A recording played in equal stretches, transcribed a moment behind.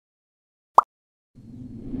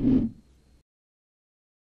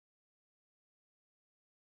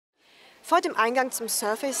Vor dem Eingang zum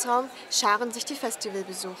Surface-Raum scharen sich die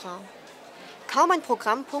Festivalbesucher. Kaum ein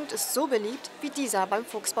Programmpunkt ist so beliebt wie dieser beim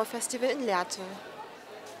Fuchsbau Festival in Lehrte.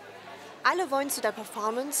 Alle wollen zu der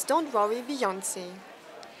Performance Don't Worry wie Yonce.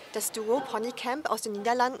 Das Duo Ponycamp aus den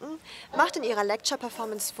Niederlanden macht in ihrer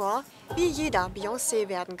Lecture-Performance vor, wie jeder Beyoncé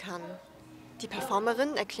werden kann. Die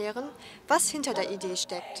Performerinnen erklären, was hinter der Idee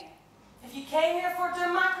steckt. If you came here for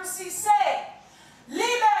democracy's sake,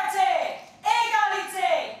 Liberté,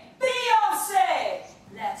 Égalité, Beyoncé,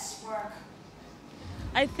 let's work.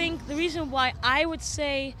 I think the reason why I would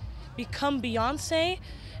say become Beyoncé,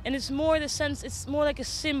 and it's more the sense, it's more like a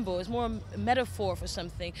symbol, it's more a metaphor for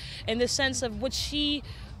something, in the sense of what she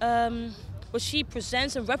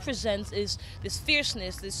presents and represents is this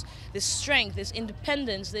fierceness, this strength, this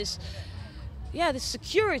independence, this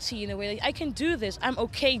security in a way. Like, I can do this. I'm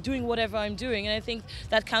okay doing whatever I'm doing, and I think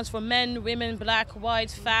that counts for men, women, black,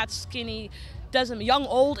 white, fat, skinny, young,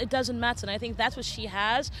 old. It doesn't matter. And I think that's what she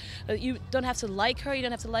has. You don't have to like her. You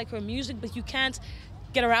don't have to like her music, but you can't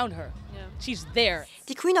get around her. Yeah. She's there.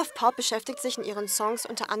 Die Queen of Pop beschäftigt sich in ihren Songs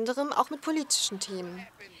unter anderem auch mit politischen Themen.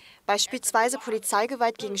 Beispielsweise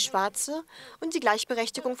Polizeigewalt gegen Schwarze und die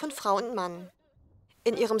Gleichberechtigung von Frau und Mann.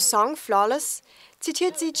 In ihrem Song Flawless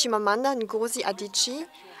zitiert sie Chimamanda Ngozi Adichie,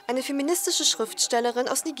 eine feministische Schriftstellerin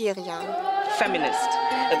aus Nigeria. Feminist,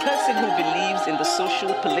 a person who believes in the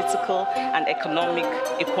social, political and economic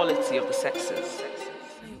equality of the sexes.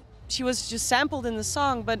 She was just sampled in the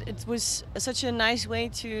song, but it was such a nice way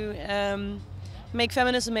to make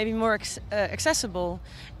feminism maybe more accessible.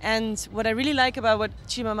 And what I really like about what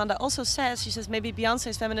Chimamanda also says, she says maybe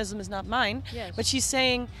Beyoncé's feminism is not mine, yes. But she's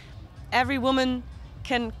saying every woman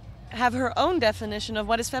can have her own definition of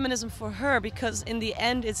what is feminism for her, because in the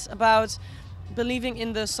end it's about believing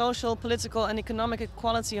in the social, political and economic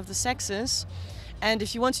equality of the sexes. And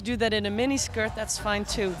if you want to do that in a miniskirt, that's fine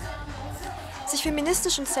too. Sich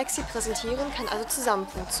feministisch und sexy präsentieren kann also zusammen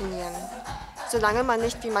funktionieren, solange man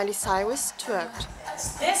nicht wie Miley Cyrus twerkt.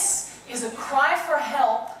 This is a cry for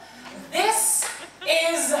help. This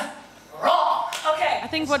is wrong. Okay. I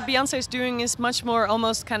think what Beyoncé is doing is much more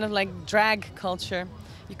almost kind of like drag culture.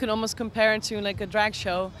 You can almost compare it to like a drag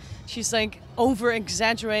show. She's like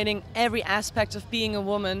over-exaggerating every aspect of being a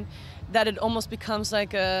woman, that it almost becomes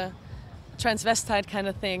like a transvestite kind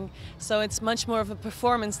of thing. So it's much more of a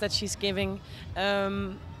performance that she's giving,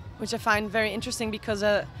 which I find very interesting, because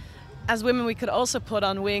as women we could also put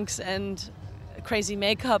on wigs and crazy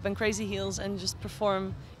makeup and crazy heels and just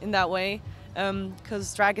perform in that way,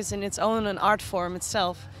 because drag is in its own an art form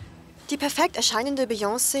itself. Die perfekt erscheinende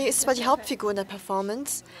Beyoncé ist zwar die Hauptfigur in der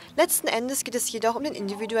Performance, letzten Endes geht es jedoch um den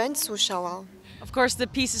individuellen Zuschauer. Of course, the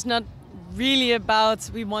piece is not really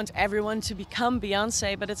about we want everyone to become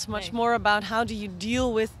Beyoncé, but it's much more about how do you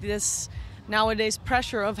deal with this nowadays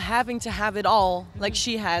pressure of having to have it all, like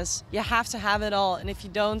she has. You have to have it all, and if you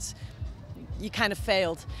don't, you kind of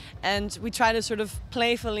failed. And we try to sort of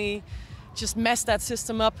playfully just mess that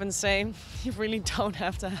system up and say, you really don't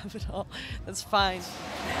have to have it all. That's fine.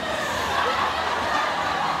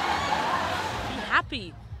 Be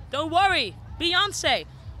happy. Don't worry. Beyoncé.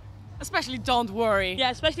 Especially don't worry.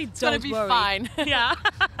 Yeah, especially It's don't gonna be worry. fine. Yeah,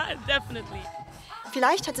 definitely.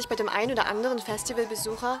 Vielleicht hat sich bei dem einen oder anderen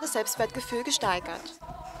Festivalbesucher das Selbstwertgefühl gesteigert.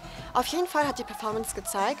 Auf jeden Fall hat die Performance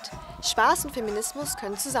gezeigt, Spaß und Feminismus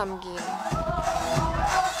können zusammengehen.